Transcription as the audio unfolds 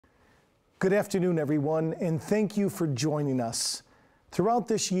Good afternoon, everyone, and thank you for joining us. Throughout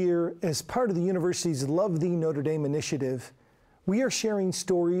this year, as part of the university's Love Thee Notre Dame initiative, we are sharing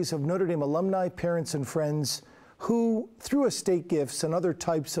stories of Notre Dame alumni, parents, and friends who, through estate gifts and other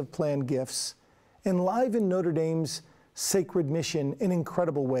types of planned gifts, enliven Notre Dame's sacred mission in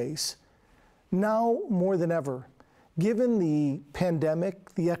incredible ways. Now more than ever, given the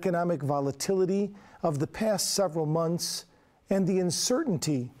pandemic, the economic volatility of the past several months, and the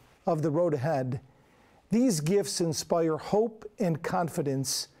uncertainty of the road ahead, these gifts inspire hope and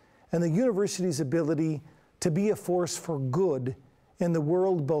confidence in the university's ability to be a force for good in the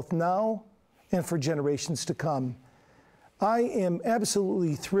world both now and for generations to come. I am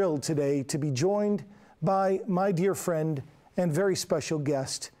absolutely thrilled today to be joined by my dear friend and very special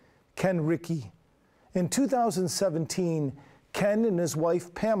guest, Kenn Ricci. In 2017, Kenn and his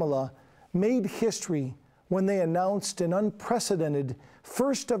wife Pamela made history when they announced an unprecedented,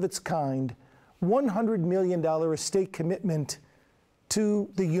 first of its kind, $100 million estate commitment to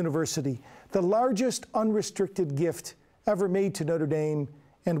the university, the largest unrestricted gift ever made to Notre Dame,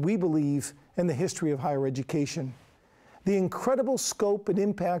 and we believe in the history of higher education. The incredible scope and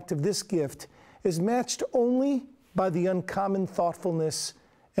impact of this gift is matched only by the uncommon thoughtfulness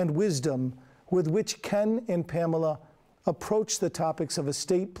and wisdom with which Kenn and Pamela approach the topics of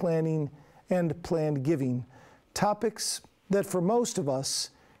estate planning and planned giving, topics that for most of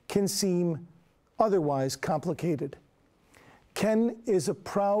us can seem otherwise complicated. Kenn is a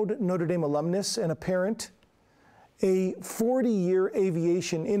proud Notre Dame alumnus and a parent, a 40-year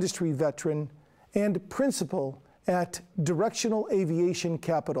aviation industry veteran, and principal at Directional Aviation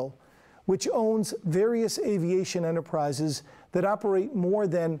Capital, which owns various aviation enterprises that operate more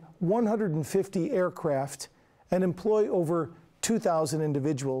than 150 aircraft and employ over 2,000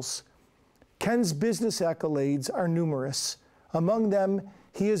 individuals. Kenn's business accolades are numerous. Among them,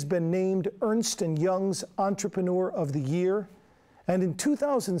 he has been named Ernst & Young's Entrepreneur of the Year, and in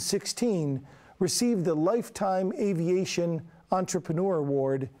 2016 received the Lifetime Aviation Entrepreneur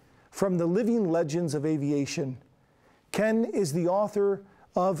Award from the Living Legends of Aviation. Kenn is the author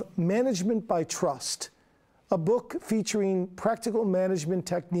of Management by Trust, a book featuring practical management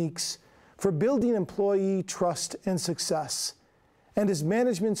techniques for building employee trust and success, and his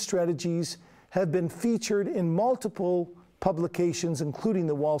management strategies have been featured in multiple publications, including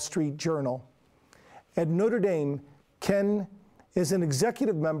the Wall Street Journal. At Notre Dame, Kenn is an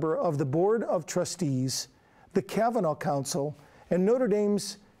executive member of the Board of Trustees, the Kavanaugh Council, and Notre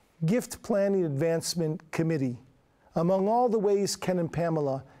Dame's Gift Planning Advancement Committee. Among all the ways Kenn and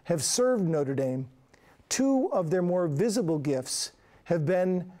Pamela have served Notre Dame, two of their more visible gifts have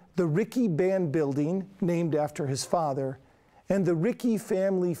been the Ricci Band Building, named after his father, and the Ricci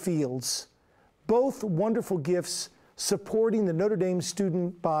Family Fields, both wonderful gifts supporting the Notre Dame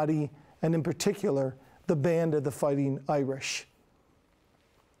student body, and in particular, the Band of the Fighting Irish.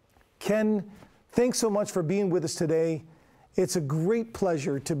 Kenn, thanks so much for being with us today. It's a great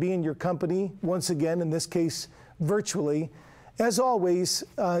pleasure to be in your company once again, in this case, virtually. As always,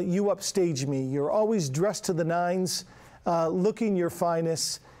 you upstage me. You're always dressed to the nines, looking your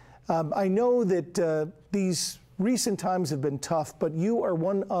finest. I know that these recent times have been tough, but you are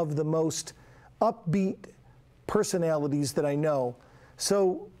one of the most upbeat personalities that I know.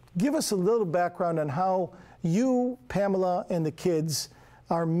 So give us a little background on how you, Pamela, and the kids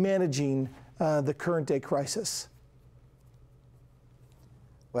are managing the current day crisis.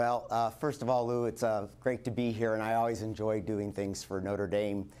 Well, first of all, Lou, it's great to be here, and I always enjoy doing things for Notre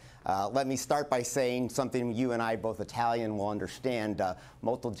Dame. Let me start by saying something you and I, both Italian, will understand,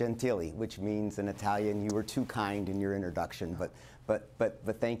 molto gentili, which means in Italian, you were too kind in your introduction,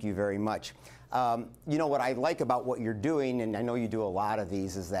 but thank you very much. You know, what I like about what you're doing, and I know you do a lot of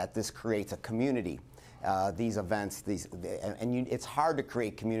these, is that this creates a community. These events, it's hard to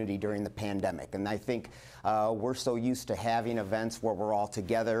create community during the pandemic. And I think we're so used to having events where we're all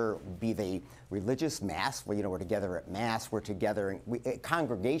together, be they religious mass, where, you know, we're together at mass, we're together, and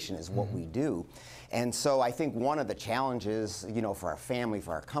congregation is what we do. And so I think one of the challenges, you know, for our family,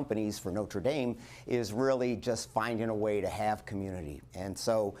 for our companies, for Notre Dame, is really just finding a way to have community. And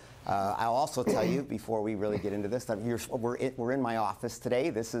so I'll also tell you, before we really get into this, that we're in my office today.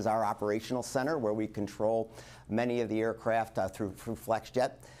 This is our operational center where we control many of the aircraft through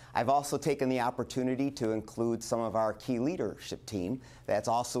FlexJet. I've also taken the opportunity to include some of our key leadership team that's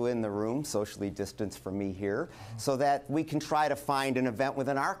also in the room, socially distanced from me here, so that we can try to find an event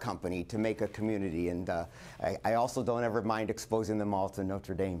within our company to make a community. And I also don't ever mind exposing them all to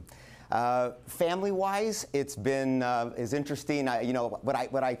Notre Dame. Family-wise, it's been is interesting. You know,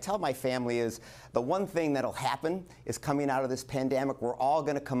 what I tell my family is the one thing that'll happen is coming out of this pandemic, we're all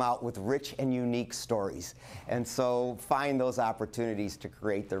going to come out with rich and unique stories, and so find those opportunities to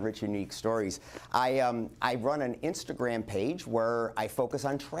create the rich, unique stories. I run an Instagram page where I focus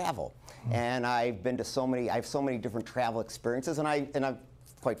on travel, and I've been to I have so many different travel experiences, and I've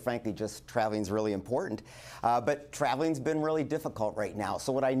quite frankly, just traveling is really important. But traveling's been really difficult right now.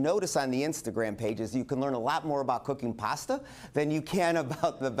 So what I notice on the Instagram page is you can learn a lot more about cooking pasta than you can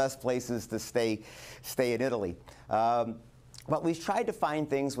about the best places to stay in Italy. But we've tried to find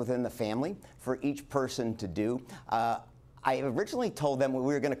things within the family for each person to do. I originally told them we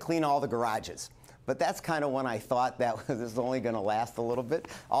were going to clean all the garages. But that's kind of when I thought that this was only going to last a little bit.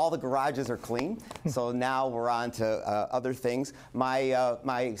 All the garages are clean, so now we're on to other things.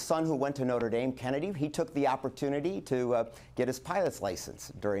 My son, who went to Notre Dame, Kennedy, he took the opportunity to get his pilot's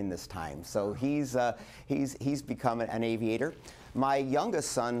license during this time. So he's become an aviator. My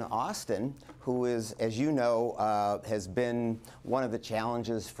youngest son, Austin, who is, as you know, has been one of the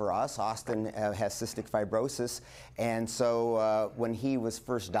challenges for us. Austin has cystic fibrosis, and so when he was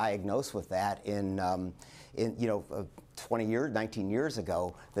first diagnosed with that in 19 years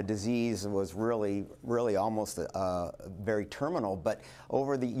ago, the disease was really almost very terminal. But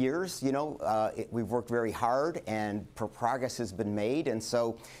over the years, you know, we've worked very hard, and progress has been made, and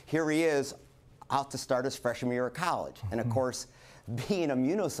so here he is, out to start his freshman year of college, and of course, being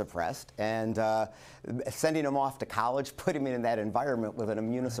immunosuppressed and sending him off to college, putting him in that environment with an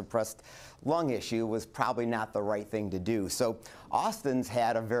immunosuppressed lung issue was probably not the right thing to do. So Austin's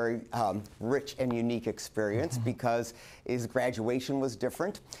had a very rich and unique experience because his graduation was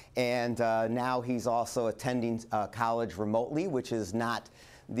different, and now he's also attending college remotely, which is not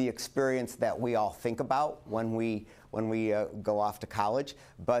the experience that we all think about when we go off to college.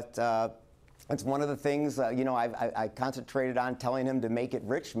 But it's one of the things, you know, I concentrated on telling him to make it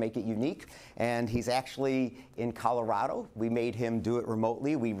rich, make it unique, and he's actually in Colorado. We made him do it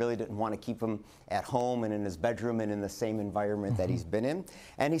remotely. We really didn't want to keep him at home and in his bedroom and in the same environment that he's been in,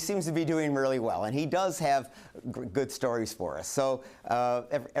 and he seems to be doing really well, and he does have good stories for us. So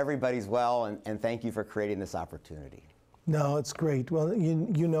everybody's well, and thank you for creating this opportunity. No, it's great. Well,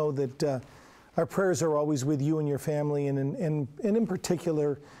 you know that our prayers are always with you and your family, and in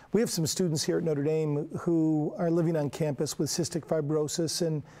particular, we have some students here at Notre Dame who are living on campus with cystic fibrosis,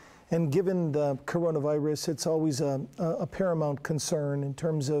 and given the coronavirus, it's always a paramount concern in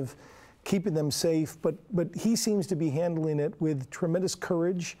terms of keeping them safe. But he seems to be handling it with tremendous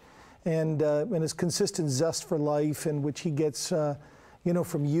courage and his consistent zest for life, and which he gets, you know,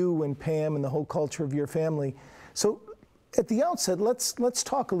 from you and Pam and the whole culture of your family. So, at the outset, let's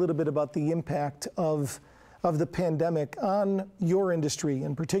talk a little bit about the impact of the pandemic on your industry,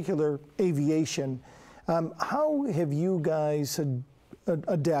 in particular aviation. How have you guys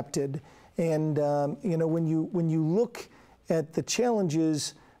adapted? And you know, when you look at the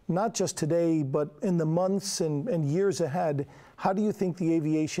challenges, not just today, but in the months and years ahead, how do you think the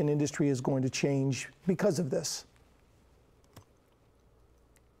aviation industry is going to change because of this?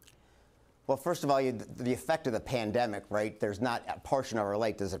 Well, first of all, the effect of the pandemic, right? There's not a portion of our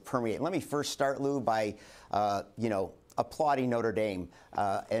life does it permeate. Let me first start, Lou, by you know, applauding Notre Dame,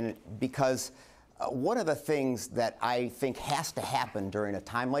 and because one of the things that I think has to happen during a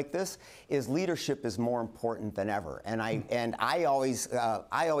time like this is leadership is more important than ever. And I always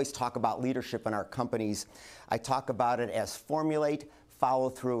talk about leadership in our companies. I talk about it as formulate, follow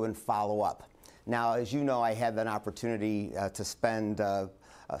through, and follow up. Now, as you know, I had an opportunity to spend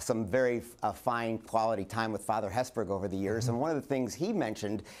some very fine quality time with Father Hesburgh over the years, and one of the things he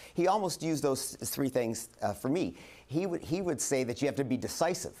mentioned, he almost used those three things for me. He would say that you have to be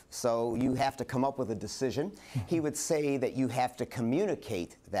decisive, so you have to come up with a decision. He would say that you have to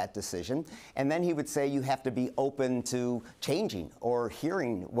communicate that decision, and then he would say you have to be open to changing or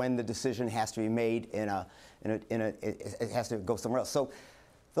hearing when the decision has to be made it has to go somewhere else. So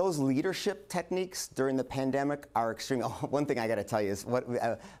those leadership techniques during the pandemic are extreme. Oh, one thing I got to tell you is what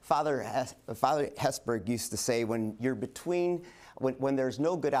Father Hesburgh used to say: when you're between, when there's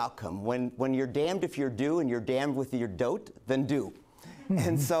no good outcome, when you're damned if you're do and you're damned with your don't, then do.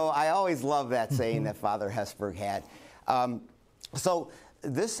 And so I always love that saying that Father Hesburgh had. So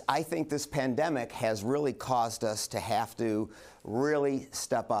I think this pandemic has really caused us to have to really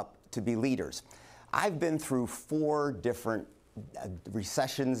step up to be leaders. I've been through 4 different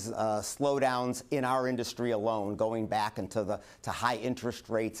recessions, slowdowns in our industry alone, going back into to high interest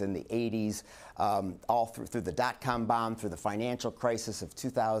rates in the 80s, all through the dot-com bomb, through the financial crisis of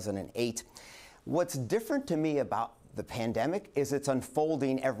 2008. What's different to me about the pandemic is it's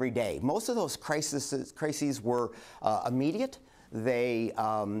unfolding every day. Most of those crises were immediate.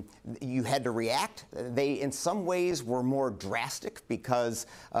 You had to react. They, in some ways, were more drastic because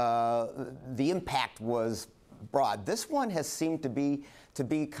the impact was broad. This one has seemed to be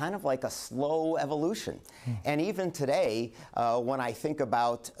kind of like a slow evolution. And even today, when I think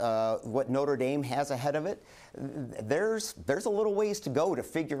about what Notre Dame has ahead of it, there's a little ways to go to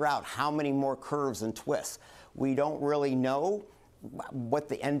figure out how many more curves and twists. We don't really know what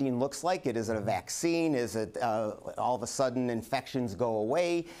the ending looks like. Is it a vaccine? Is it all of a sudden infections go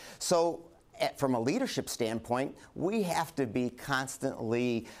away? So from a leadership standpoint, we have to be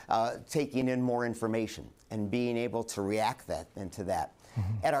constantly taking in more information and being able to react into that.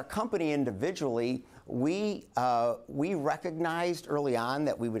 At our company individually, we recognized early on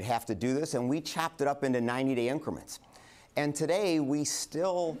that we would have to do this, and we chopped it up into 90-day increments. And today, we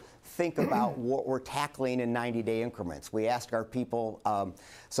still think about what we're tackling in 90-day increments. We ask our people,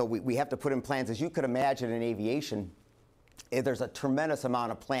 so we have to put in plans. As you could imagine in aviation, there's a tremendous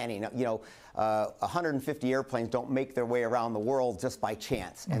amount of planning. 150 airplanes don't make their way around the world just by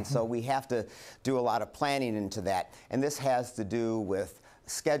chance. And so we have to do a lot of planning into that. And this has to do with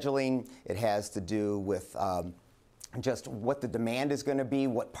scheduling. It has to do with just what the demand is going to be,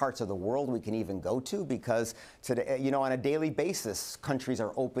 what parts of the world we can even go to, because today, on a daily basis, countries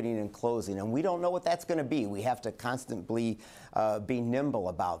are opening and closing, and we don't know what that's going to be. We have to constantly be nimble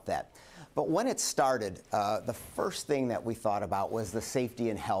about that. But when it started, the first thing that we thought about was the safety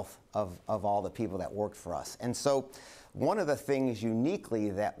and health of all the people that worked for us. And so one of the things uniquely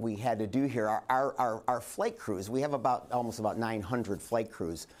that we had to do here, our flight crews, we have almost about 900 flight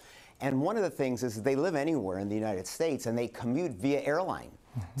crews. And one of the things is they live anywhere in the United States, and they commute via airline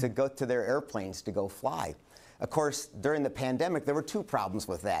to go to their airplanes to go fly. Of course, during the pandemic, there were two problems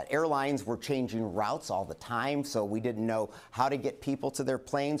with that. Airlines were changing routes all the time, so we didn't know how to get people to their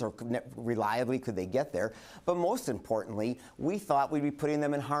planes or reliably could they get there. But most importantly, we thought we'd be putting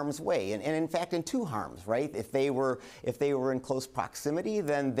them in harm's way, and in fact, in two harms, right? If they were in close proximity,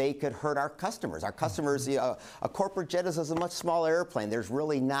 then they could hurt our customers. Our customers, a corporate jet is a much smaller airplane. There's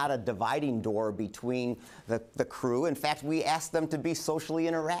really not a dividing door between the crew. In fact, we asked them to be socially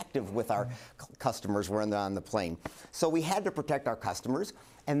interactive with our customers when they're on the plane. So we had to protect our customers,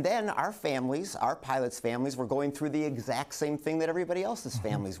 and then our families, our pilots' families, were going through the exact same thing that everybody else's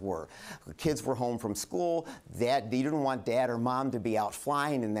families were. Kids were home from school. They didn't want dad or mom to be out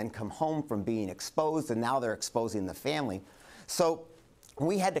flying and then come home from being exposed, and now they're exposing the family. So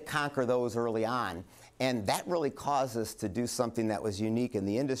we had to conquer those early on, and that really caused us to do something that was unique in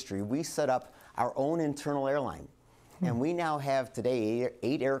the industry. We set up our own internal airline. And we now have today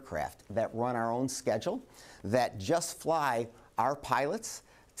 8 aircraft that run our own schedule that just fly our pilots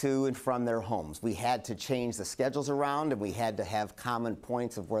to and from their homes. We had to change the schedules around, and we had to have common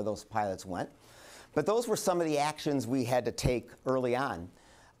points of where those pilots went. But those were some of the actions we had to take early on.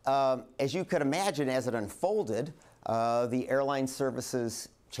 As you could imagine, as it unfolded, the airline services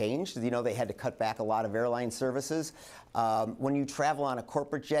changed. They had to cut back a lot of airline services. When you travel on a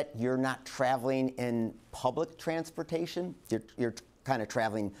corporate jet, you're not traveling in public transportation. You're kind of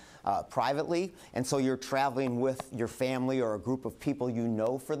traveling privately, and so you're traveling with your family or a group of people you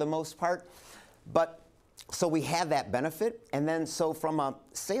know for the most part. But so we had that benefit, and then so from a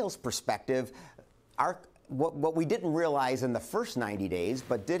sales perspective, what we didn't realize in the first 90 days,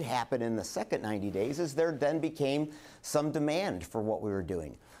 but did happen in the second 90 days, is there then became some demand for what we were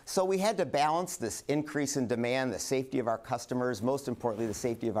doing. So we had to balance this increase in demand, the safety of our customers, most importantly, the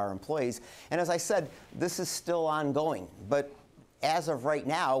safety of our employees. And as I said, this is still ongoing. But as of right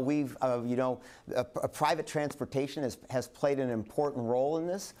now, we've, private transportation has played an important role in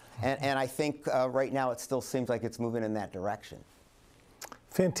this. And I think right now it still seems like it's moving in that direction.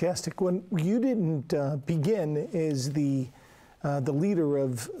 Fantastic. When you didn't begin as the leader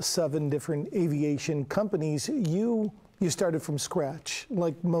of 7 different aviation companies, you started from scratch,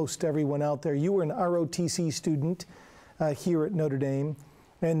 like most everyone out there. You were an ROTC student here at Notre Dame,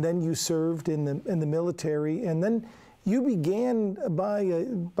 and then you served in the military, and then you began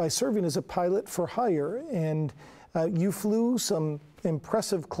by serving as a pilot for hire, and you flew some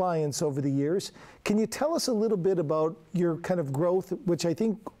impressive clients over the years. Can you tell us a little bit about your kind of growth, which I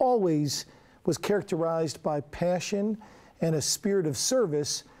think always was characterized by passion and a spirit of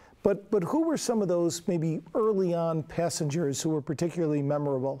service, but who were some of those maybe early on passengers who were particularly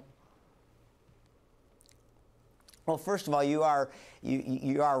memorable? Well, first of all, you are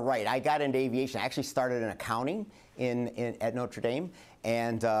right. I got into aviation. I actually started in accounting at Notre Dame,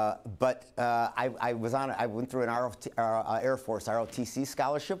 and I went through an Air Force ROTC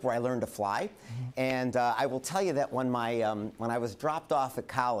scholarship where I learned to fly, and I will tell you that when I was dropped off at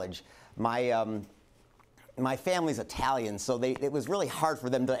college, my family's Italian, so it was really hard for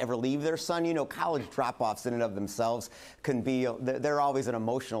them to ever leave their son. You know, college drop-offs in and of themselves can be, they're always an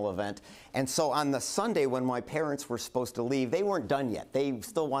emotional event. And so on the Sunday when my parents were supposed to leave, they weren't done yet. They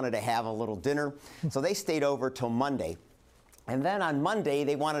still wanted to have a little dinner, so they stayed over till Monday. And then on Monday,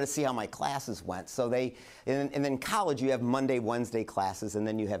 they wanted to see how my classes went. So and then in college, you have Monday, Wednesday classes, and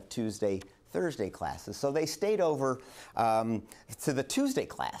then you have Tuesday, Thursday classes. So they stayed over to the Tuesday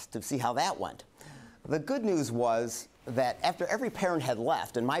class to see how that went. The good news was that after every parent had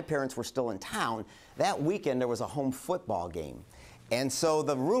left, and my parents were still in town, that weekend there was a home football game. And so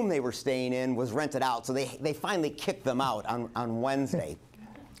the room they were staying in was rented out, so they finally kicked them out on Wednesday.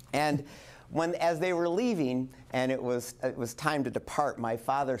 And as they were leaving, and it was time to depart, my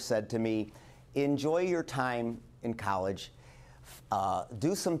father said to me, enjoy your time in college,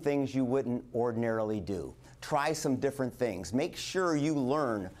 do some things you wouldn't ordinarily do. Try some different things. Make sure you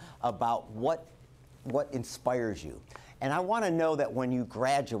learn about what inspires you. And I want to know that when you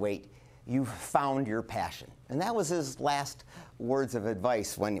graduate, you found your passion. And that was his last words of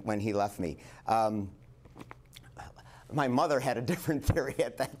advice when he left me. My mother had a different theory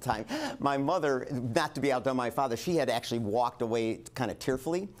at that time. My mother, not to be outdone my father, she had actually walked away kind of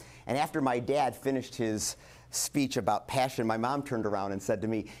tearfully. And after my dad finished his speech about passion, my mom turned around and said to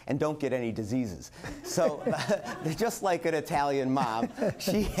me, and don't get any diseases. So just like an Italian mom,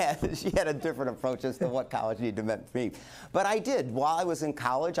 she had a different approach as to what college needed to mean for me. But I did. While I was in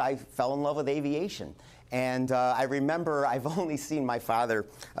college, I fell in love with aviation. And I remember I've only seen my father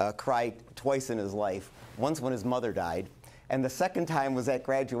cry twice in his life. Once when his mother died, and the second time was at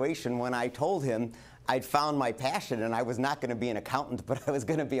graduation when I told him I'd found my passion and I was not going to be an accountant, but I was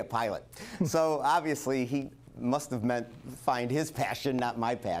going to be a pilot. So obviously he must have meant find his passion, not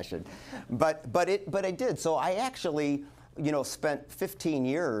my passion. But I did. So I actually, you know, spent 15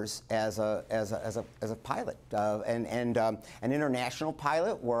 years as a pilot, and an international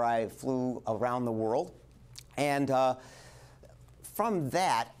pilot where I flew around the world, and from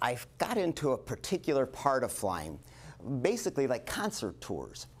that I got into a particular part of flying, basically like concert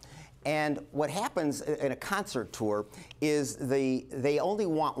tours. And what happens in a concert tour is they only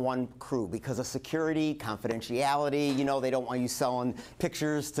want one crew because of security, confidentiality. You know, they don't want you selling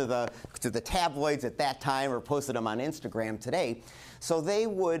pictures to the tabloids at that time or posting them on Instagram today. So they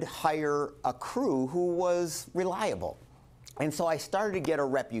would hire a crew who was reliable. And so I started to get a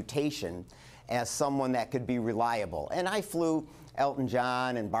reputation as someone that could be reliable. And I flew Elton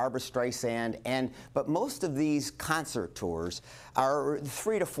John and Barbra Streisand, but most of these concert tours are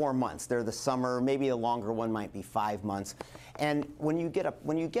 3 to 4 months. They're the summer, maybe a longer one might be 5 months. And when you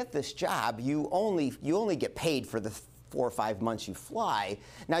get this job, you only get paid for the 4 or 5 months you fly.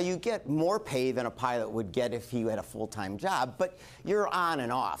 Now you get more pay than a pilot would get if he had a full-time job, but you're on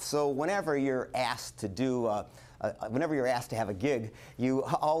and off. So whenever you're asked to do whenever you're asked to have a gig, you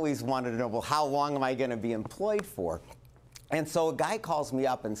always wanted to know, well, how long am I going to be employed for? And so a guy calls me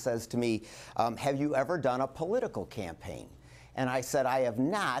up and says to me, have you ever done a political campaign? And I said, I have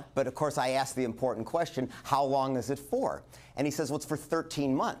not, but of course I asked the important question, how long is it for? And he says, well, it's for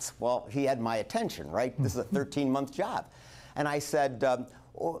 13 months. Well, he had my attention, right? This is a 13-month job. And I said,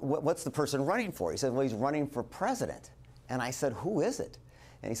 what's the person running for? He said, well, he's running for president. And I said, who is it?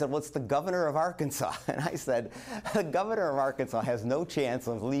 And he said, well, it's the governor of Arkansas. And I said, the governor of Arkansas has no chance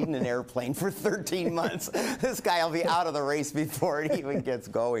of leading an airplane for 13 months. This guy will be out of the race before it even gets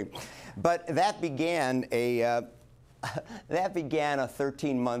going. But that began a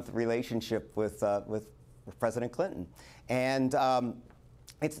 13-month relationship with President Clinton. And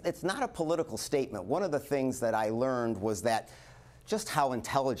it's not a political statement. One of the things that I learned was that just how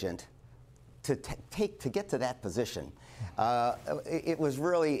intelligent to get to that position. It was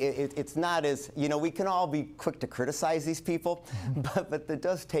really, it's not as, you know, we can all be quick to criticize these people, but it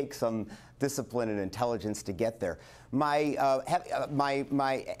does take some discipline and intelligence to get there. You know,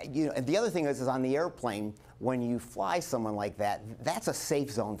 the other thing is on the airplane, when you fly someone like that, that's a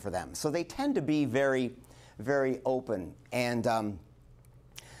safe zone for them. So they tend to be very, very open. And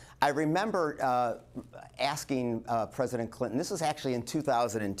I remember asking President Clinton, this was actually in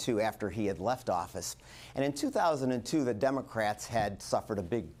 2002 after he had left office, and in 2002 the Democrats had suffered a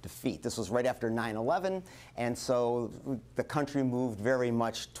big defeat. This was right after 9/11, and so the country moved very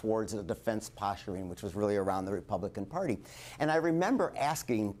much towards a defense posturing, which was really around the Republican Party. And I remember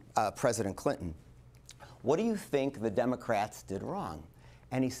asking President Clinton, what do you think the Democrats did wrong?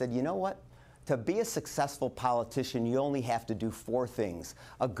 And he said, you know what? To be a successful politician, you only have to do 4 things: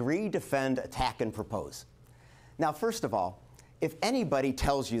 agree, defend, attack, and propose. Now, first of all, if anybody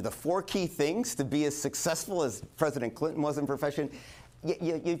tells you the 4 key things to be as successful as President Clinton was in profession,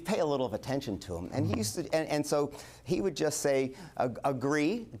 you pay a little of attention to him. And he used to, and so he would just say,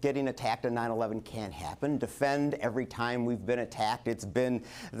 agree, getting attacked on 9/11 can't happen. Defend every time we've been attacked. It's been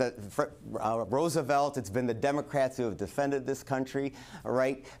Roosevelt, it's been the Democrats who have defended this country,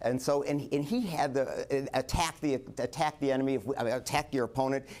 right? And so, and he had the attack the enemy, attack your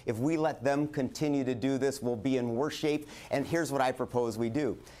opponent. If we let them continue to do this, we'll be in worse shape. And here's what I propose we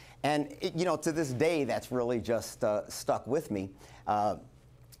do. And you know, to this day, that's really just stuck with me.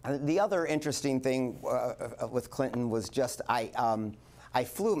 The other interesting thing with Clinton was just I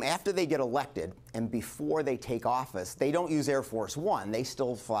flew him after they get elected and before they take office. They don't use Air Force One. They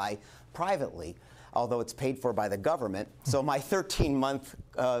still fly privately, although it's paid for by the government. So my 13-month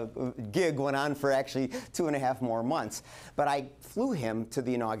gig went on for actually 2.5 more months. But I flew him to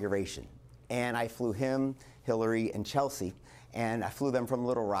the inauguration, and I flew him, Hillary, and Chelsea. And I flew them from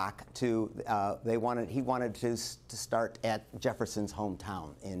Little Rock to, he wanted to start at Jefferson's hometown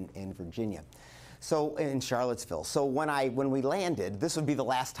in Virginia. So, in Charlottesville. So when we landed, this would be the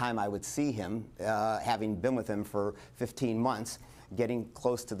last time I would see him, having been with him for 15 months, getting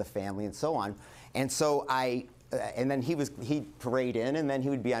close to the family and so on. And so and then he'd parade in, and then he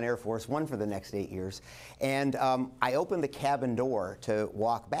would be on Air Force One for the next 8 years. And I opened the cabin door to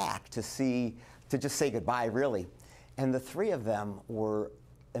walk back to just say goodbye, really. And the 3 of them were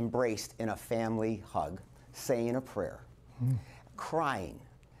embraced in a family hug, saying a prayer, crying.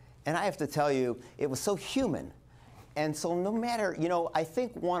 And I have to tell you, it was so human. And so no matter, you know, I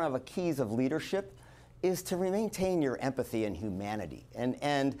think one of the keys of leadership is to maintain your empathy and humanity.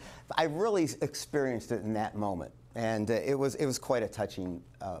 And I really experienced it in that moment. And it was quite a touching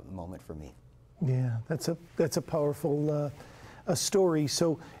moment for me. Yeah, that's a powerful a story.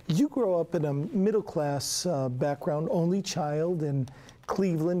 So you grow up in a middle-class background, only child in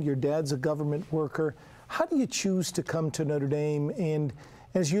Cleveland. Your dad's a government worker. How do you choose to come to Notre Dame? And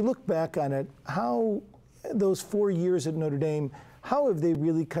as you look back on it, how those 4 years at Notre Dame, how have they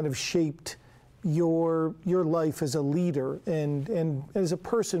really kind of shaped your life as a leader and as a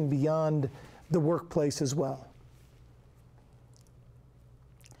person beyond the workplace as well?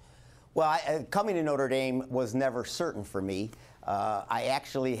 Well, coming to Notre Dame was never certain for me. I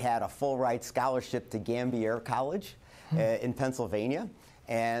actually had a full-ride scholarship to Gambier College in Pennsylvania.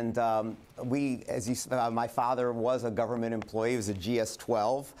 And my father was a government employee. He was a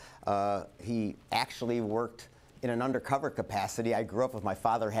GS-12. He actually worked in an undercover capacity. I grew up with my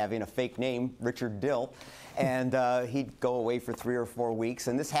father having a fake name, Richard Dill. And he'd go away for 3 or 4 weeks.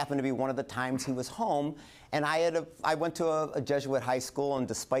 And this happened to be one of the times he was home. And I went to a Jesuit high school, and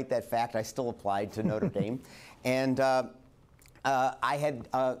despite that fact, I still applied to Notre Dame. And I had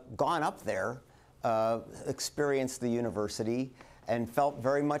gone up there, experienced the university, and felt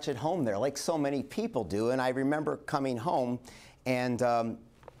very much at home there, like so many people do. And I remember coming home and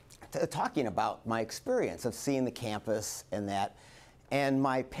talking about my experience of seeing the campus and that. And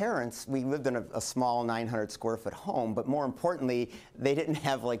my parents, we lived in a small 900-square-foot home, but more importantly, they didn't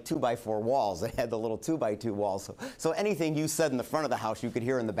have like 2x4 walls. They had the little 2x2 walls. So anything you said in the front of the house, you could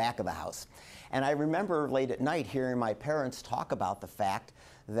hear in the back of the house. And I remember late at night hearing my parents talk about the fact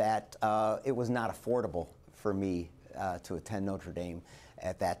that it was not affordable for me to attend Notre Dame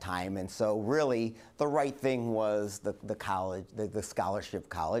at that time. And so really the right thing was the college, the scholarship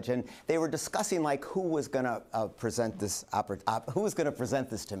college. And they were discussing like who was going to present this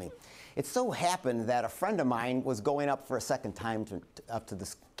to me. It so happened that a friend of mine was going up for a second time up to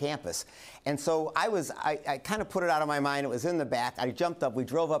this campus. And so I kind of put it out of my mind. It was in the back. I jumped up. We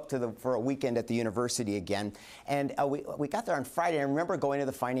drove up for a weekend at the university again. And we got there on Friday. I remember going to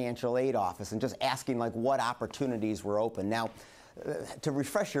the financial aid office and just asking like what opportunities were open. Now, to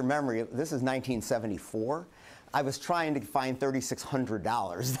refresh your memory, this is 1974. I was trying to find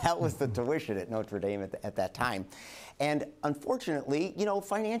 $3,600. That was the tuition at Notre Dame at that time. And unfortunately, you know,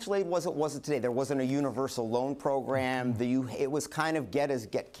 financial aid wasn't today. There wasn't a universal loan program. It was kind of get as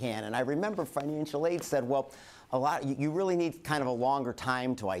get can. And I remember financial aid said, well, you really need kind of a longer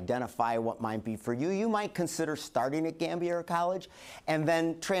time to identify what might be for you. You might consider starting at Gambier College and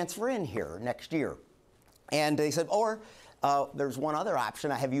then transfer in here next year. And they said, or there's one other option.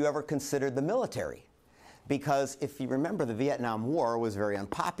 Have you ever considered the military? Because if you remember, the Vietnam War was very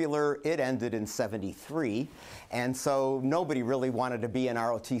unpopular. It ended in '73, and so nobody really wanted to be in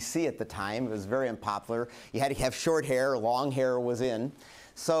ROTC at the time. It was very unpopular. You had to have short hair. Long hair was in.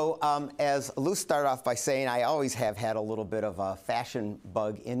 So as Lou started off by saying, I always have had a little bit of a fashion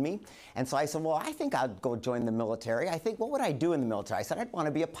bug in me. And so I said, well, I think I'd go join the military. I think, what would I do in the military? I said, I'd want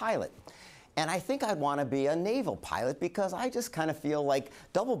to be a pilot. And I think I'd want to be a naval pilot because I just kind of feel like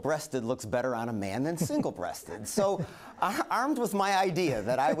double-breasted looks better on a man than single-breasted. So armed with my idea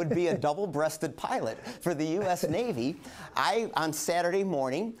that I would be a double-breasted pilot for the U.S. Navy, I, on Saturday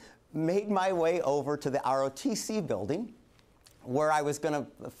morning, made my way over to the ROTC building where I was going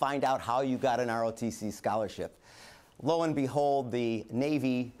to find out how you got an ROTC scholarship. Lo and behold, the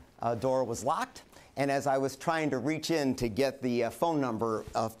Navy door was locked. And as I was trying to reach in to get the phone number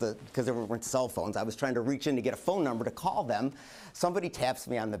of because there weren't cell phones, I was trying to reach in to get a phone number to call them. Somebody taps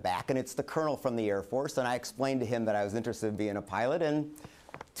me on the back, and it's the colonel from the Air Force. And I explained to him that I was interested in being a pilot. And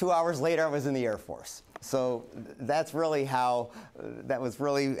 2 hours later, I was in the Air Force. So that's really that was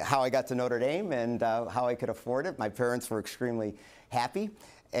really how I got to Notre Dame and how I could afford it. My parents were extremely happy.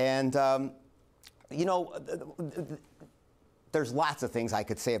 And, you know, there's lots of things I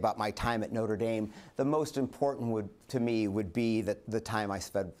could say about my time at Notre Dame. The most important to me would be the time I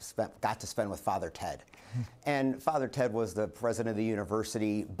got to spend with Father Ted. And Father Ted was the president of the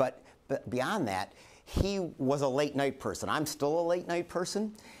university, but beyond that, he was a late night person. I'm still a late night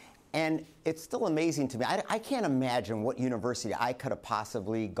person. And it's still amazing to me. I can't imagine what university I could have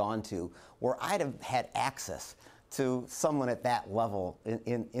possibly gone to where I'd have had access to someone at that level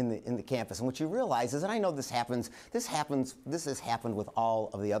in the campus. And what you realize is, and I know this has happened with all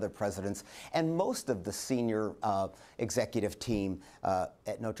of the other presidents and most of the senior executive team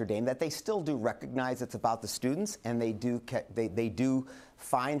at Notre Dame, that they still do recognize it's about the students, and they do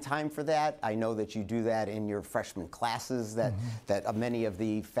find time for that. I know that you do that in your freshman classes, that many of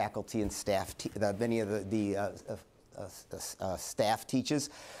the faculty and staff, many of the staff teaches.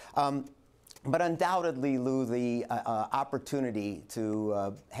 But undoubtedly, Lou, the opportunity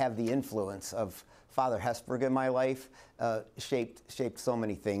to have the influence of Father Hesburgh in my life shaped so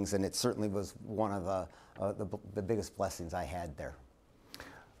many things, and it certainly was one of the biggest blessings I had there.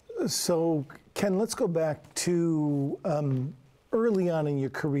 So, Ken, let's go back to early on in your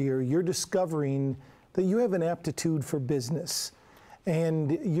career. You're discovering that you have an aptitude for business,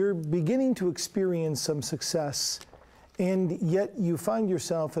 and you're beginning to experience some success. And yet you find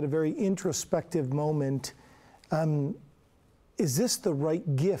yourself at a very introspective moment. Is this the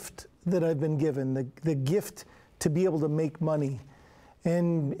right gift that I've been given, the gift to be able to make money?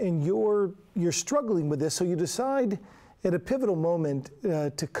 And you're struggling with this, so you decide at a pivotal moment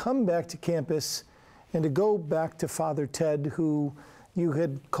to come back to campus and to go back to Father Ted, who you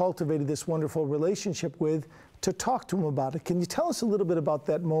had cultivated this wonderful relationship with, to talk to him about it. Can you tell us a little bit about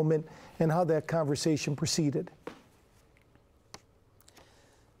that moment and how that conversation proceeded?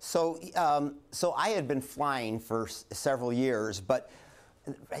 So I had been flying for several years, but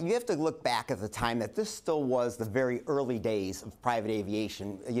you have to look back at the time that this still was the very early days of private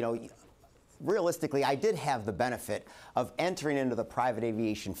aviation. You know, realistically, I did have the benefit of entering into the private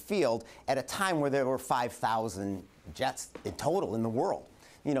aviation field at a time where there were 5,000 jets in total in the world.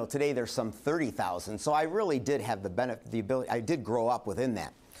 You know, today there's some 30,000. So I really did have the benefit, the ability. I did grow up within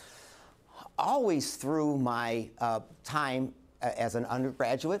that. Always through my time as an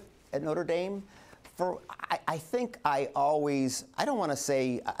undergraduate at Notre Dame, I think I don't want to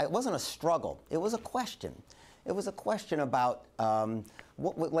say, it wasn't a struggle, it was a question. It was a question about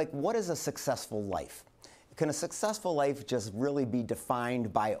what is a successful life? Can a successful life just really be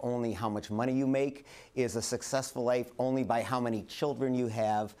defined by only how much money you make? Is a successful life only by how many children you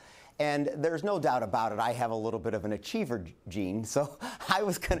have? And there's no doubt about it, I have a little bit of an achiever gene. So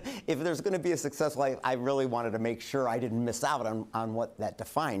if there's gonna be a successful life, I really wanted to make sure I didn't miss out on what that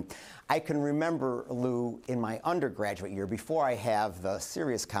defined. I can remember, Lou, in my undergraduate year, before I have the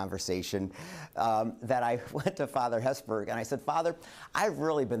serious conversation, that I went to Father Hesburgh and I said, Father, I've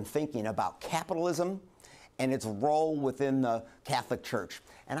really been thinking about capitalism and its role within the Catholic Church.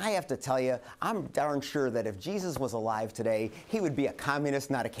 And I have to tell you, I'm darn sure that if Jesus was alive today, he would be a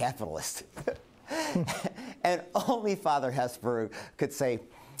communist, not a capitalist. And only Father Hesburgh could say,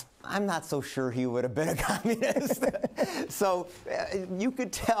 I'm not so sure he would have been a communist. So you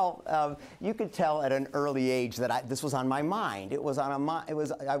could tell at an early age that this was on my mind. It was on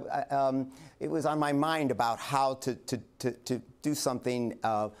my mind about how to do something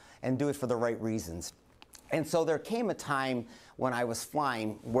and do it for the right reasons. And so there came a time when I was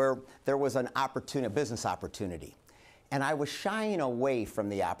flying where there was an opportunity, a business opportunity. And I was shying away from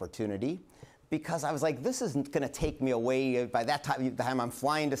the opportunity because I was like, this isn't going to take me away. By that time I'm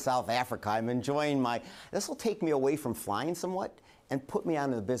flying to South Africa. I'm enjoying this will take me away from flying somewhat and put me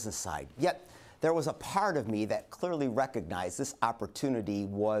onto the business side. Yet there was a part of me that clearly recognized this opportunity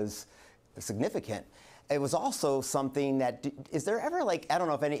was significant. It was also something that, is there ever like, I don't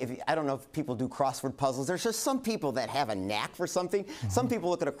know I don't know if people do crossword puzzles. There's just some people that have a knack for something. Some people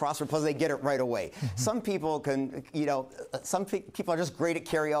look at a crossword puzzle, they get it right away. Some people can, you know, some people are just great at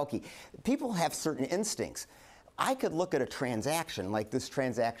karaoke. People have certain instincts. I could look at a transaction, like this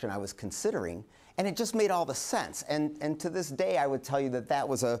transaction I was considering, and it just made all the sense. And to this day, I would tell you that that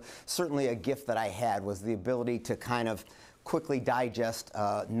was certainly a gift that I had, was the ability to kind of quickly digest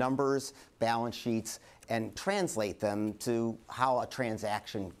numbers, balance sheets, and translate them to how a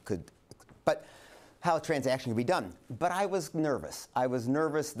transaction could be done. But I was nervous. I was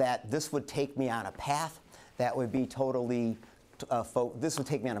nervous that this would take me on a path that would be totally this would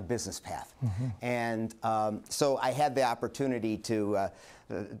take me on a business path. And so I had the opportunity to,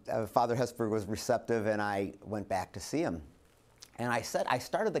 Father Hesburgh was receptive, and I went back to see him. And I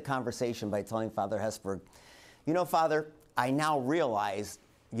started the conversation by telling Father Hesburgh, you know, Father, I now realize,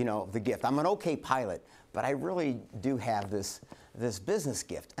 you know, the gift. I'm an okay pilot, but I really do have this business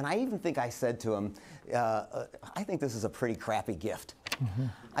gift. And I even think I said to him, I think this is a pretty crappy gift.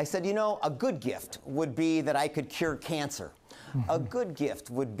 I said, you know, a good gift would be that I could cure cancer. A good gift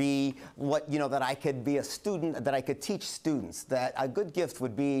would be that I could be a student, that I could teach students. That a good gift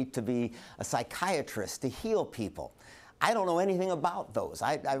would be to be a psychiatrist, to heal people. I don't know anything about those.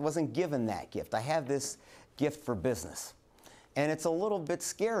 I wasn't given that gift. I have this gift for business. And it's a little bit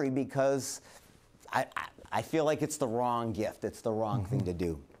scary because I feel like it's the wrong gift. It's the wrong thing to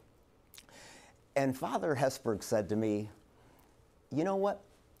do. And Father Hesburgh said to me, you know what?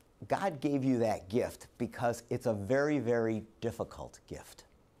 God gave you that gift because it's a very, very difficult gift.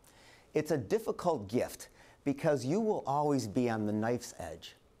 It's a difficult gift because you will always be on the knife's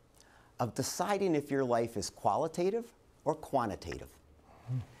edge of deciding if your life is qualitative or quantitative.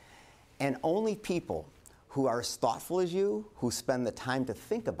 And only people who are as thoughtful as you, who spend the time to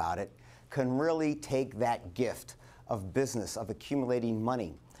think about it, can really take that gift of business, of accumulating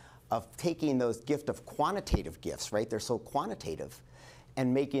money, of taking those gift of quantitative gifts, right? They're so quantitative,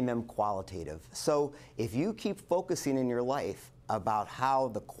 and making them qualitative. So if you keep focusing in your life about how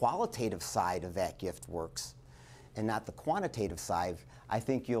the qualitative side of that gift works and not the quantitative side, I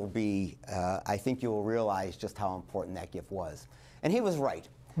think you'll realize just how important that gift was. And he was right.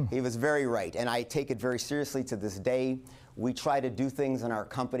 He was very right. And I take it very seriously to this day. We try to do things in our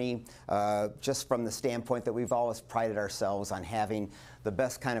company just from the standpoint that we've always prided ourselves on having the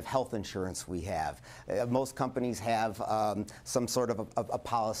best kind of health insurance we have. Most companies have some sort of a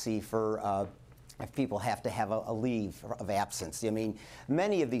policy for if people have to have a leave of absence. I mean,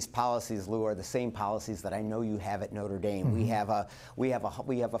 many of these policies, Lou, are the same policies that I know you have at Notre Dame. We have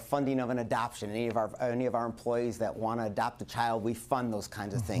a funding of an adoption. Any of our employees that want to adopt a child, we fund those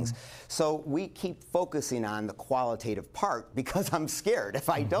kinds of things. So we keep focusing on the qualitative part because I'm scared. If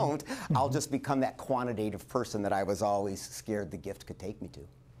I don't, I'll just become that quantitative person that I was always scared the gift could take me to.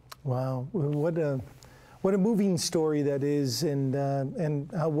 Wow, what a moving story that is,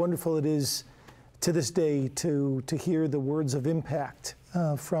 and how wonderful it is to this day to hear the words of impact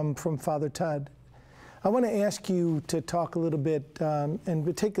from Father Todd. I want to ask you to talk a little bit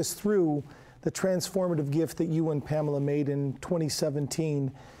and take us through the transformative gift that you and Pamela made in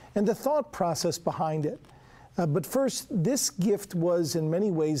 2017 and the thought process behind it. But first, this gift was in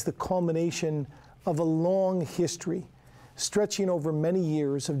many ways the culmination of a long history stretching over many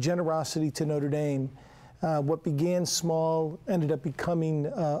years of generosity to Notre Dame. What began small ended up becoming,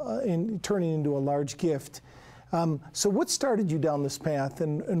 turning into a large gift. So what started you down this path,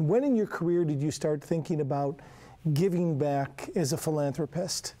 and when in your career did you start thinking about giving back as a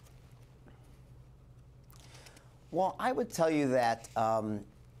philanthropist? Well, I would tell you that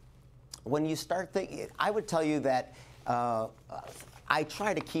when you start thinking, I would tell you that I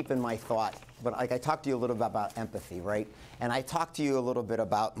try to keep in my thought, but like I talked to you a little bit about empathy, right? And I talked to you a little bit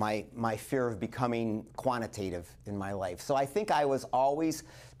about my fear of becoming quantitative in my life. So I think I was always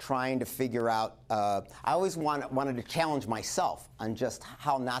trying to figure out, I always wanted to challenge myself on just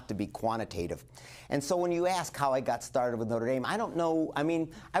how not to be quantitative. And so when you ask how I got started with Notre Dame, I don't know. I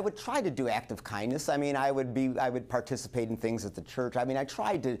mean, I would try to do acts of kindness. I mean, I would participate in things at the church. I mean, I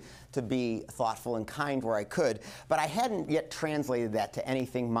tried to be thoughtful and kind where I could, but I hadn't yet translated that to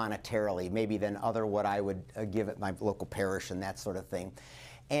anything monetarily, maybe than other what I would give at my local parish and that sort of thing.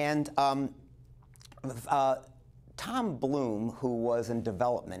 And Tom Bloom, who was in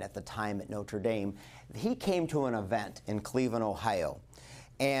development at the time at Notre Dame, he came to an event in Cleveland, Ohio.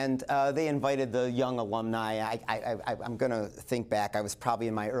 And they invited the young alumni. I'm going to think back. I was probably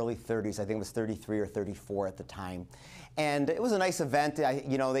in my early 30s. I think it was 33 or 34 at the time. And it was a nice event.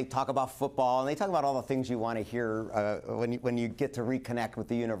 You know, they talk about football, and they talk about all the things you want to hear when you get to reconnect with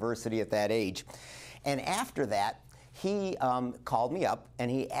the university at that age. And after that, he called me up,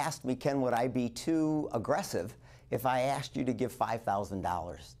 and he asked me, Ken, would I be too aggressive if I asked you to give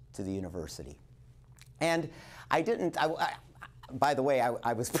 $5,000 to the university? And I didn't. By the way,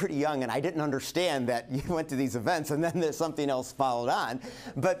 I was pretty young, and I didn't understand that you went to these events and then there's something else followed on.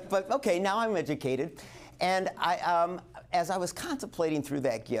 But okay, now I'm educated. And as I was contemplating through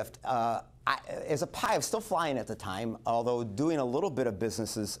that gift, as a pilot, I was still flying at the time, although doing a little bit of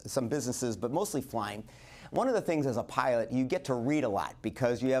some businesses, but mostly flying. One of the things as a pilot, you get to read a lot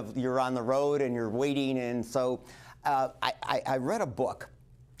because you're on the road and you're waiting. And so I read a book.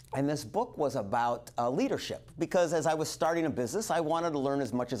 And this book was about leadership, because as I was starting a business, I wanted to learn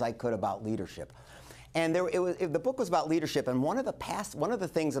as much as I could about leadership. And the book was about leadership, and one of the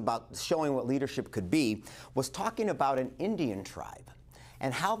things about showing what leadership could be was talking about an Indian tribe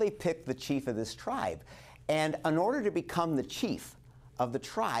and how they picked the chief of this tribe. And in order to become the chief of the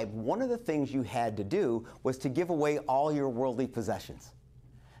tribe, one of the things you had to do was to give away all your worldly possessions,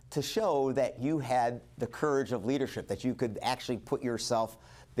 to show that you had the courage of leadership, that you could actually put yourself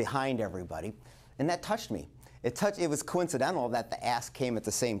behind everybody. And that touched me. It was coincidental that the ask came at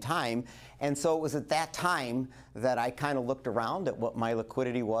the same time. And so it was at that time that I kind of looked around at what my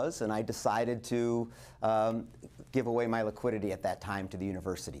liquidity was, and I decided to give away my liquidity at that time to the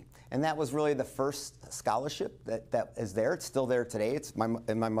university. And that was really the first scholarship that is there. It's still there today. It's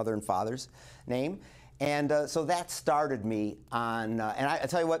in my mother and father's name. And so that started me on, and I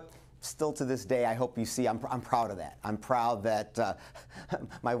tell you what, still to this day, I hope you see, I'm proud of that. I'm proud that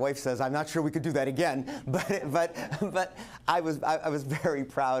my wife says, I'm not sure we could do that again, but I was very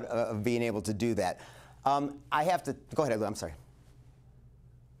proud of being able to do that. I have to, go ahead, I'm sorry.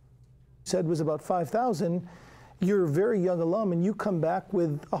 Said was about $5,000. You're a very young alum, and you come back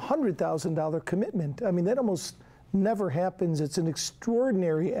with a $100,000 commitment. I mean, that almost never happens. It's an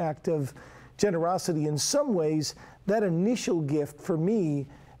extraordinary act of generosity. In some ways, that initial gift for me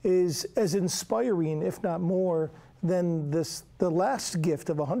is as inspiring, if not more, than the last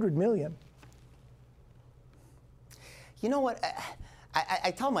gift of $100 million. You know what?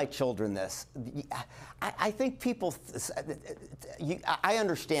 I tell my children this. I think people, I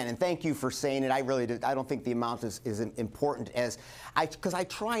understand, and thank you for saying it. I really do. I don't think the amount is important because I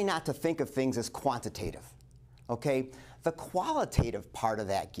try not to think of things as quantitative. Okay? The qualitative part of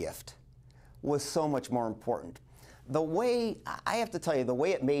that gift was so much more important. The way, I have to tell you, the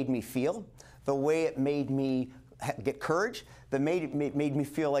way it made me feel, the way it made me get courage, that made me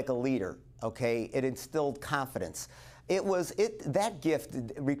feel like a leader, okay? It instilled confidence. That gift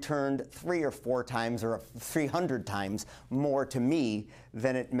returned 3 or 4 times or 300 times more to me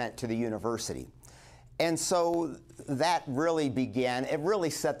than it meant to the university. And so that really began, it really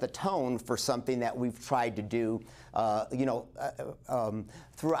set the tone for something that we've tried to do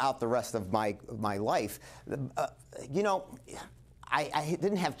throughout the rest of my life. You know, I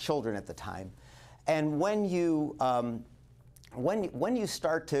didn't have children at the time. And when you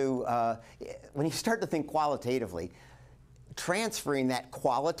start to think qualitatively, transferring that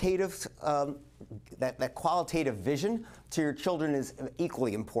qualitative that qualitative vision to your children is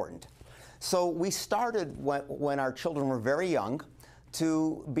equally important. So we started when our children were very young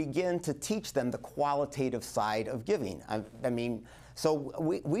to begin to teach them the qualitative side of giving. I mean, so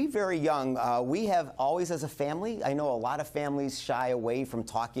we very young, we have always as a family, I know a lot of families shy away from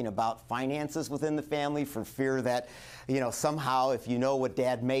talking about finances within the family for fear that, you know, somehow if you know what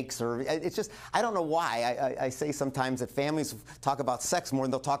dad makes, or it's just, I don't know why. I say sometimes that families talk about sex more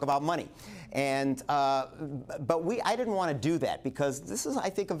than they'll talk about money. And, but I didn't want to do that because this is, I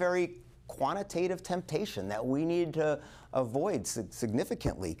think, a very quantitative temptation that we need to avoid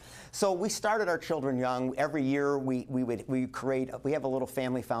significantly. So we started our children young. Every year we have a little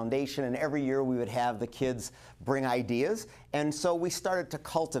family foundation, and every year we would have the kids bring ideas, and so we started to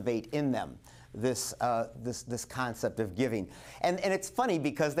cultivate in them this concept of giving. And it's funny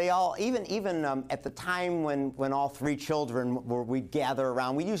because they all, even at the time when all 3 children we'd gather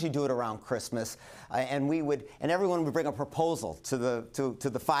around, we usually do it around Christmas, and everyone would bring a proposal to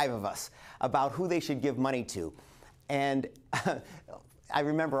the 5 of us about who they should give money to. And I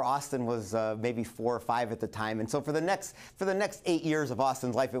remember Austin was maybe 4 or 5 at the time, and so for the next 8 years of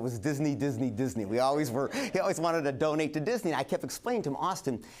Austin's life, it was Disney, Disney, Disney. He always wanted to donate to Disney, and I kept explaining to him,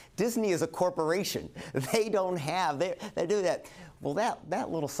 Austin, Disney is a corporation. They don't have, they do that. Well,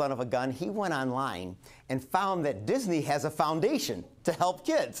 that little son of a gun, he went online and found that Disney has a foundation to help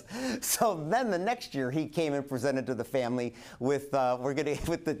kids. So then the next year he came and presented to the family with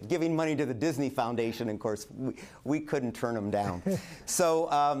giving money to the Disney Foundation. And of course, we couldn't turn him down.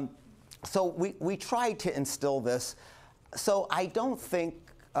 So we tried to instill this. So I don't think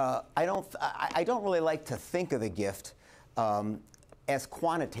I don't really like to think of the gift as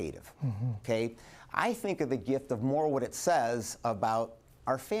quantitative. Okay. I think of the gift of more what it says about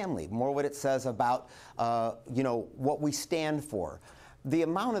our family, more what it says about what we stand for. The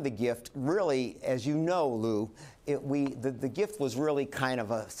amount of the gift really, as you know, Lou, the gift was really kind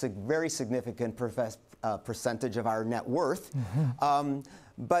of a very significant percentage of our net worth,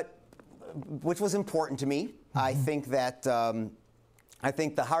 but which was important to me. I think that I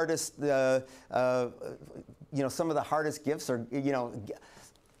think the hardest, some of the hardest gifts are,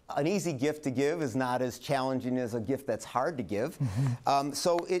 an easy gift to give is not as challenging as a gift that's hard to give.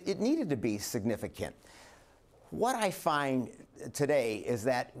 So it needed to be significant. What I find today is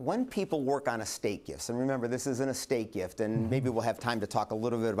that when people work on estate gifts, and remember this is an estate gift, and maybe we'll have time to talk a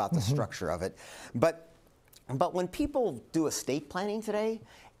little bit about the structure of it, but when people do estate planning today,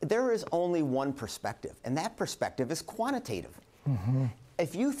 there is only one perspective, and that perspective is quantitative.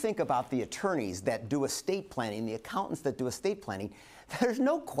 If you think about the attorneys that do estate planning, the accountants that do estate planning, there's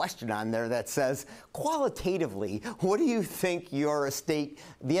no question on there that says, qualitatively, what do you think your estate,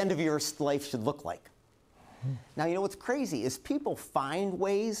 the end of your life should look like? Now, you know what's crazy is people find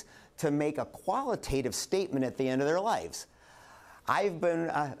ways to make a qualitative statement at the end of their lives. I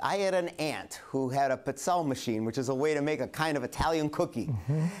had an aunt who had a pizzelle machine, which is a way to make a kind of Italian cookie.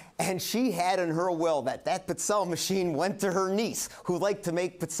 And she had in her will that pizzelle machine went to her niece, who liked to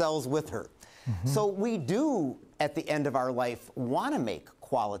make pizzelles with her. So we do, at the end of our life, want to make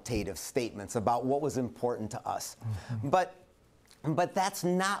qualitative statements about what was important to us. But that's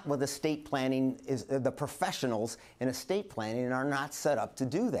not what estate planning is. The professionals in estate planning are not set up to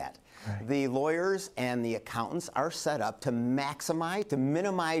do that. Right. The lawyers and the accountants are set up to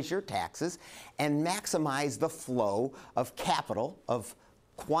minimize your taxes and maximize the flow of capital, of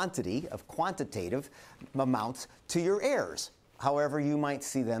quantitative amounts to your heirs, however you might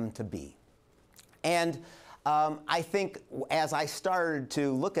see them to be. And I think as I started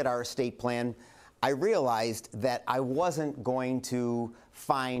to look at our estate plan, I realized that I wasn't going to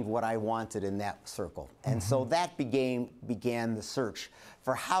find what I wanted in that circle. And so that began the search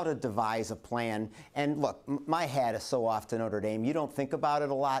for how to devise a plan. And look, my hat is so off to Notre Dame. You don't think about it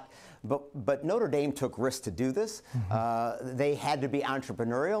a lot, but Notre Dame took risks to do this. They had to be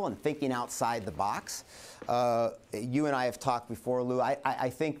entrepreneurial and thinking outside the box. You and I have talked before, Lou. I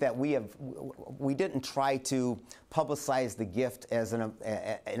think that we didn't try to publicize the gift as in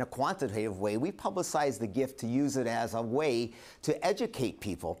a quantitative way. We publicized the gift to use it as a way to educate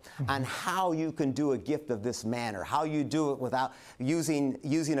people on how you can do a gift of this manner, how you do it without using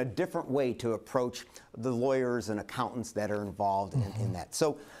a different way to approach the lawyers and accountants that are involved in that.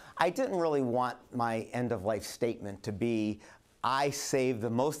 So I didn't really want my end-of-life statement to be, I saved the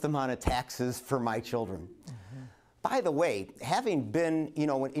most amount of taxes for my children. By the way, having been,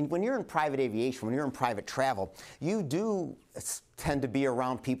 when you're in private aviation, when you're in private travel, you do tend to be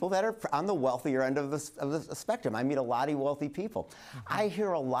around people that are on the wealthier end of the spectrum. I meet a lot of wealthy people. I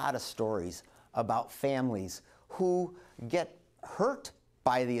hear a lot of stories about families who get hurt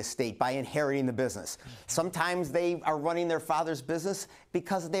by the estate, by inheriting the business. Sometimes they are running their father's business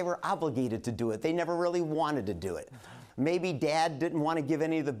because they were obligated to do it. They never really wanted to do it. Maybe dad didn't want to give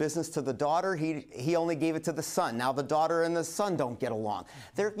any of the business to the daughter. He only gave it to the son. Now the daughter and the son don't get along.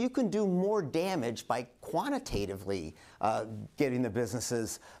 You can do more damage by quantitatively getting the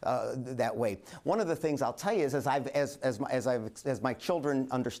businesses that way. One of the things I'll tell you is, as my children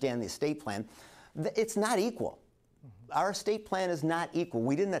understand the estate plan, it's not equal. Our estate plan is not equal.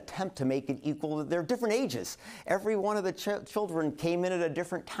 We didn't attempt to make it equal. They're different ages. Every one of the children came in at a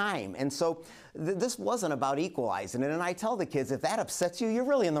different time. And so this wasn't about equalizing it. And I tell the kids, if that upsets you, you're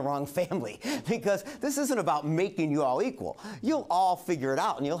really in the wrong family, because this isn't about making you all equal. You'll all figure it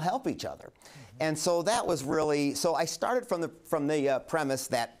out and you'll help each other. And so that was really, so I started from the premise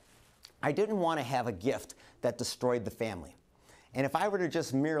that I didn't want to have a gift that destroyed the family. And if I were to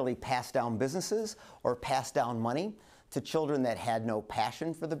just merely pass down businesses or pass down money to children that had no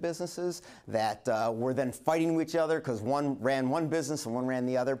passion for the businesses, that were then fighting with each other because one ran one business and one ran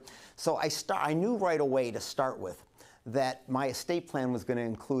the other. So I knew right away to start with that my estate plan was going to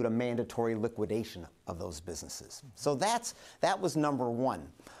include a mandatory liquidation of those businesses. So that was number one.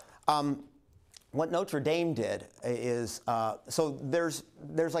 What Notre Dame did is, so there's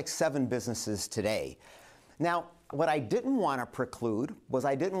like 7 businesses today. Now, what I didn't want to preclude was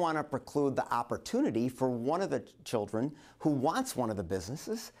I didn't want to preclude the opportunity for one of the children who wants one of the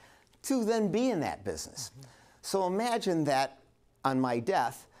businesses to then be in that business. So imagine that on my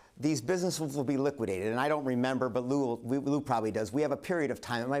death, these businesses will be liquidated. And I don't remember, but Lou probably does. We have a period of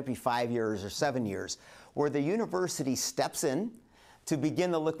time, it might be 5 years or 7 years, where the university steps in to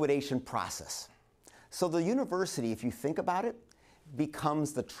begin the liquidation process. So the university, if you think about it,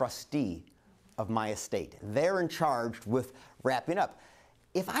 becomes the trustee of my estate. They're in charge with wrapping up.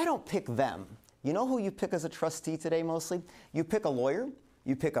 If I don't pick them, you know who you pick as a trustee today mostly? You pick a lawyer,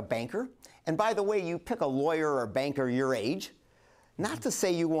 you pick a banker, and by the way, you pick a lawyer or a banker your age. Not to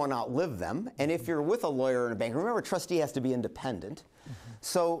say you won't outlive them, and if you're with a lawyer and a banker, remember, a trustee has to be independent.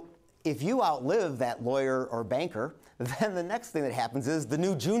 So if you outlive that lawyer or banker, then the next thing that happens is the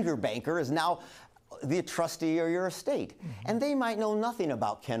new junior banker is now the trustee of your estate. And they might know nothing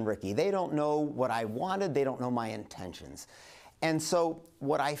about Kenn Ricci. They don't know what I wanted. They don't know my intentions. And so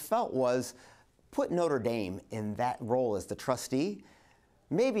what I felt was, put Notre Dame in that role as the trustee.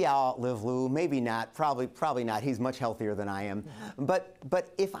 Maybe I'll outlive Lou, maybe not, probably not. He's much healthier than I am. But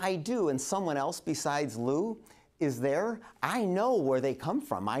if I do and someone else besides Lou is there, I know where they come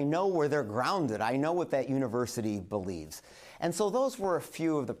from. I know where they're grounded. I know what that university believes. And so those were a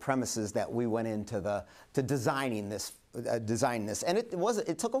few of the premises that we went into designing this. And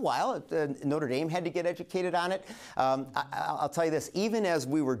it took a while. Notre Dame had to get educated on it. I'll tell you this, even as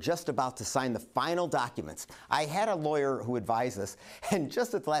we were just about to sign the final documents, I had a lawyer who advised us, and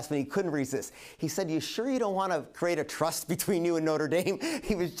just at the last minute, he couldn't resist. He said, "You sure you don't want to create a trust between you and Notre Dame?"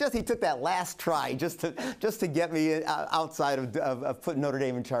 He took that last try just to get me outside of putting Notre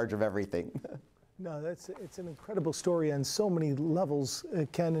Dame in charge of everything. No, it's an incredible story on so many levels,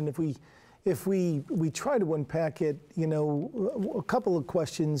 Ken, and if we try to unpack it, you know, a couple of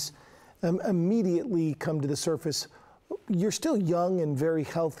questions immediately come to the surface. You're still young and very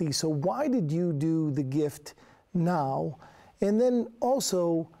healthy, so why did you do the gift now? And then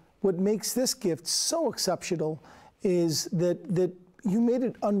also, what makes this gift so exceptional is that you made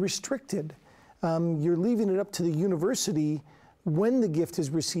it unrestricted. You're leaving it up to the university when the gift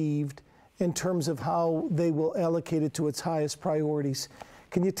is received in terms of how they will allocate it to its highest priorities.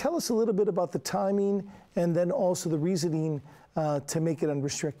 Can you tell us a little bit about the timing and then also the reasoning to make it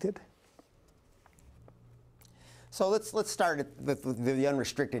unrestricted? So let's start with the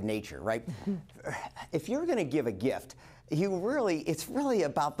unrestricted nature, right? If you're going to give a gift, it's really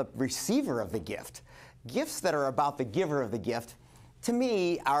about the receiver of the gift. Gifts that are about the giver of the gift, to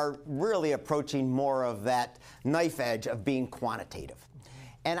me, are really approaching more of that knife edge of being quantitative.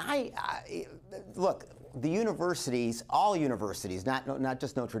 And look, the universities, all universities, not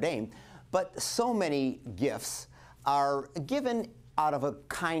just Notre Dame, but so many gifts are given out of a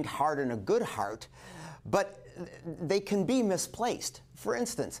kind heart and a good heart, but they can be misplaced. For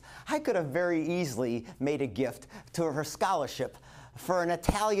instance, I could have very easily made a gift to her scholarship for an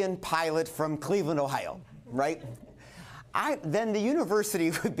Italian pilot from Cleveland, Ohio, right? Then the university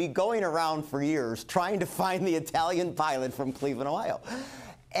would be going around for years trying to find the Italian pilot from Cleveland, Ohio.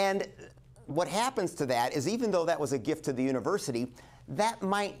 And what happens to that is, even though that was a gift to the university, who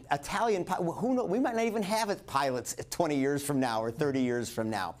knows, we might not even have pilots 20 years from now or 30 years from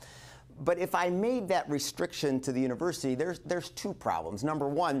now. But if I made that restriction to the university, there's two problems. Number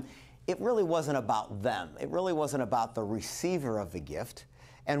one, it really wasn't about them. It really wasn't about the receiver of the gift.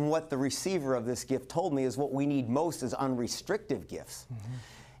 And what the receiver of this gift told me is what we need most is unrestricted gifts.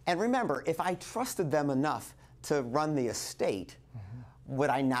 And remember, if I trusted them enough to run the estate,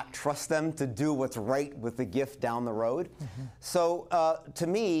 would I not trust them to do what's right with the gift down the road? So to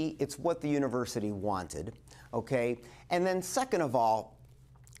me, it's what the university wanted, okay? And then second of all,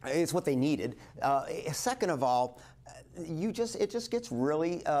 it's what they needed. Second of all, it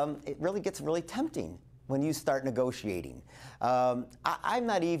really gets really tempting when you start negotiating. I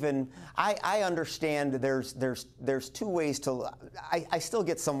understand there's two ways to, I still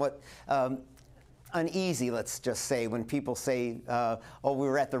get somewhat uneasy, let's just say, when people say, oh, we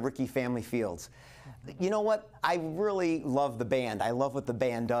were at the Ricci family fields. You know what? I really love the band. I love what the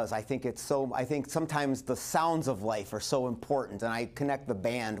band does. I think sometimes the sounds of life are so important, and I connect the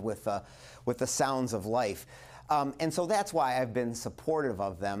band with the sounds of life. And so that's why I've been supportive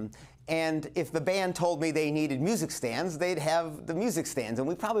of them. And if the band told me they needed music stands, they'd have the music stands, and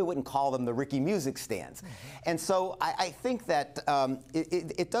we probably wouldn't call them the Ricci music stands. And so I think that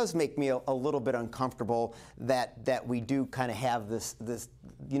it does make me a little bit uncomfortable that we do kind of have this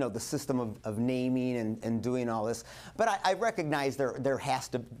you know, the system of naming and doing all this. But I recognize there has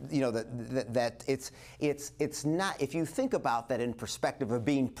to, you know, that it's not, if you think about that in perspective of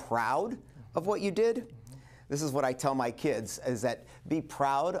being proud of what you did, this is what I tell my kids, is that be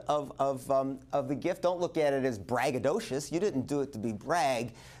proud of the gift. Don't look at it as braggadocious. You didn't do it to be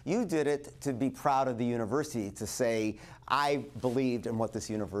brag. You did it to be proud of the university, to say, I believed in what this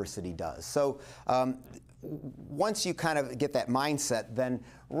university does. So once you kind of get that mindset, then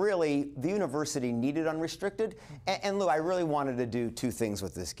really the university needed unrestricted. And Lou, I really wanted to do two things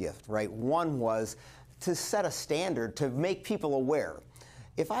with this gift, right? One was to set a standard, to make people aware.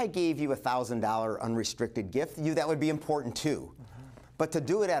 If I gave you a $1,000 unrestricted gift, that would be important too. But to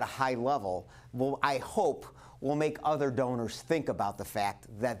do it at a high level, well, I hope will make other donors think about the fact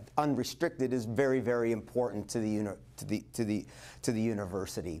that unrestricted is very, very important to the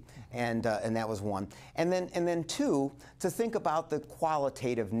university, and that was one. And then two, to think about the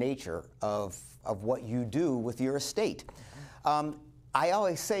qualitative nature of what you do with your estate. I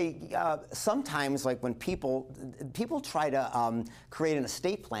always say sometimes, like when people try to create an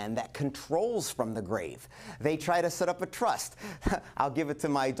estate plan that controls from the grave. They try to set up a trust. I'll give it to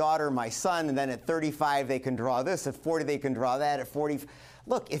my daughter, my son, and then at 35 they can draw this. At 40 they can draw that. At 40,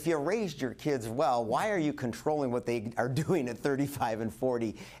 look, if you raised your kids well, why are you controlling what they are doing at 35 and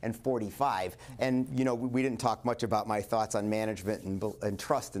 40 and 45? And you know, we didn't talk much about my thoughts on management and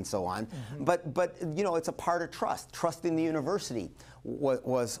trust and so on. But you know, it's a part of trust. Trusting the university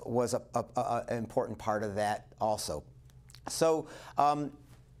was an important part of that also. So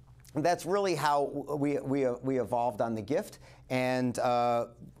that's really how we evolved on the gift, and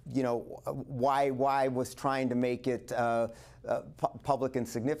you know, why was trying to make it public and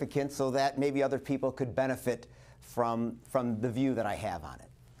significant, so that maybe other people could benefit from the view that I have on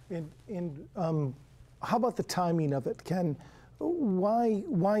it. And how about the timing of it, Ken?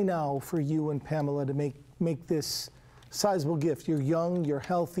 Why now for you and Pamela to make this sizable gift? You're young, you're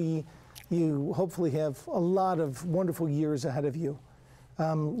healthy, you hopefully have a lot of wonderful years ahead of you.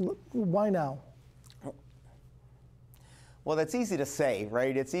 Why now? Well, that's easy to say,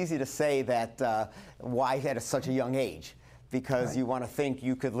 right? It's easy to say that why at such a young age, because right. You want to think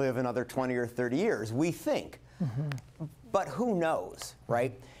you could live another 20 or 30 years. We think, but who knows,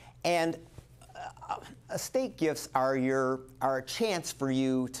 right? And estate gifts are a chance for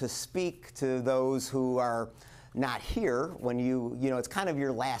you to speak to those who are not here when you know, it's kind of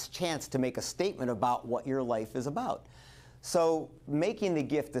your last chance to make a statement about what your life is about. So making the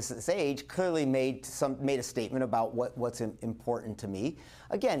gift at this age clearly made a statement about what's important to me.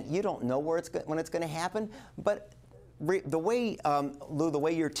 Again, you don't know when it's going to happen, but the way, Lou, the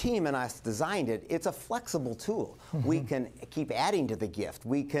way your team and us designed it, it's a flexible tool. We can keep adding to the gift.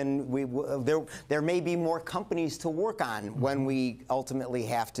 There may be more companies to work on when we ultimately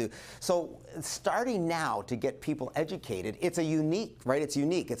have to. So starting now to get people educated, it's unique.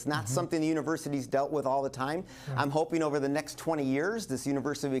 It's not something the university's dealt with all the time. Right. I'm hoping over the next 20 years, this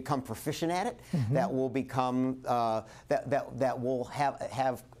university will become proficient at it. That will become that will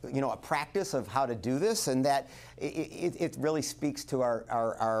have you know, a practice of how to do this, and that it really speaks to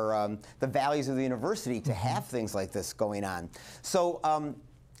the values of the university to have things like this going on. So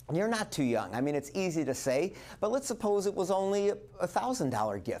you're not too young. I mean, it's easy to say, but let's suppose it was only a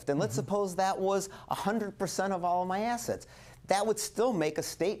 $1,000 gift, and let's suppose that was 100% of all of my assets. That would still make a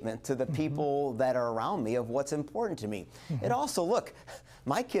statement to the people that are around me of what's important to me. It also, look,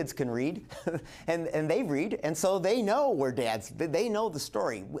 my kids can read, and they read, and so they know they know the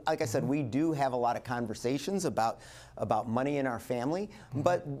story. Like I said, we do have a lot of conversations about money in our family,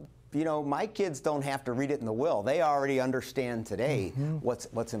 but you know, my kids don't have to read it in the will. They already understand today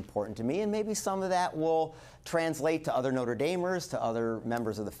what's important to me, and maybe some of that will translate to other Notre Damers, to other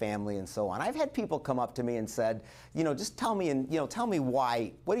members of the family, and so on. I've had people come up to me and said, you know, just tell me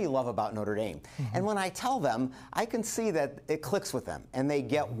why. What do you love about Notre Dame? And when I tell them, I can see that it clicks with them, and they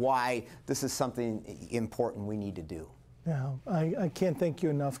get why this is something important we need to do. Yeah, I can't thank you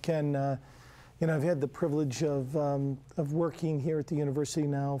enough, Ken. You know, I've had the privilege of working here at the university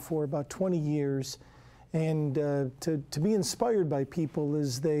now for about 20 years, and to be inspired by people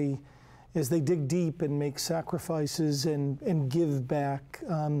as they dig deep and make sacrifices and give back,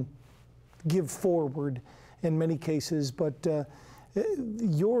 give forward in many cases. But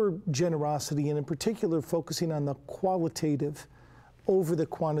your generosity, and in particular focusing on the qualitative over the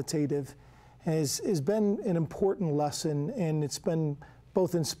quantitative, has been an important lesson, and it's been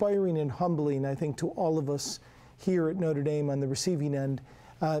both inspiring and humbling, I think, to all of us here at Notre Dame on the receiving end.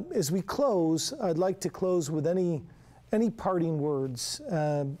 As we close, I'd like to close with any parting words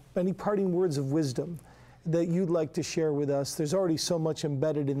of wisdom that you'd like to share with us. There's already so much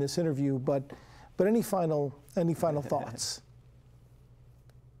embedded in this interview, but any final thoughts?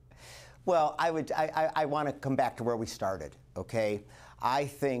 Well, I want to come back to where we started. Okay, I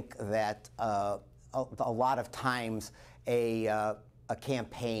think that a lot of times a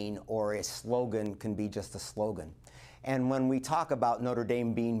campaign or a slogan can be just a slogan. And when we talk about Notre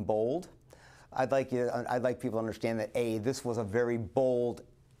Dame being bold, I'd like people to understand that this was a very bold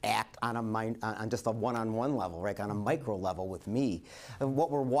act on just a one-on-one level, right, on a micro level with me. And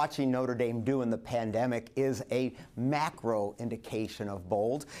what we're watching Notre Dame do in the pandemic is a macro indication of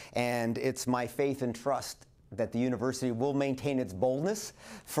bold, and it's my faith and trust that the university will maintain its boldness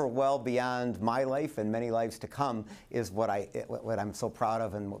for well beyond my life and many lives to come is what I'm so proud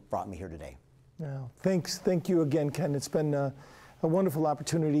of and what brought me here today. Yeah, thank you again, Ken. It's been a wonderful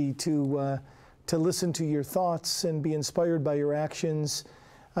opportunity to listen to your thoughts and be inspired by your actions.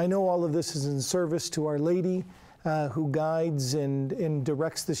 I know all of this is in service to Our Lady, who guides and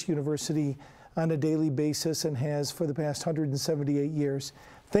directs this university on a daily basis and has for the past 178 years.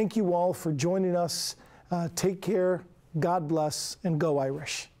 Thank you all for joining us. Take care, God bless, and go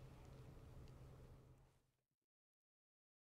Irish.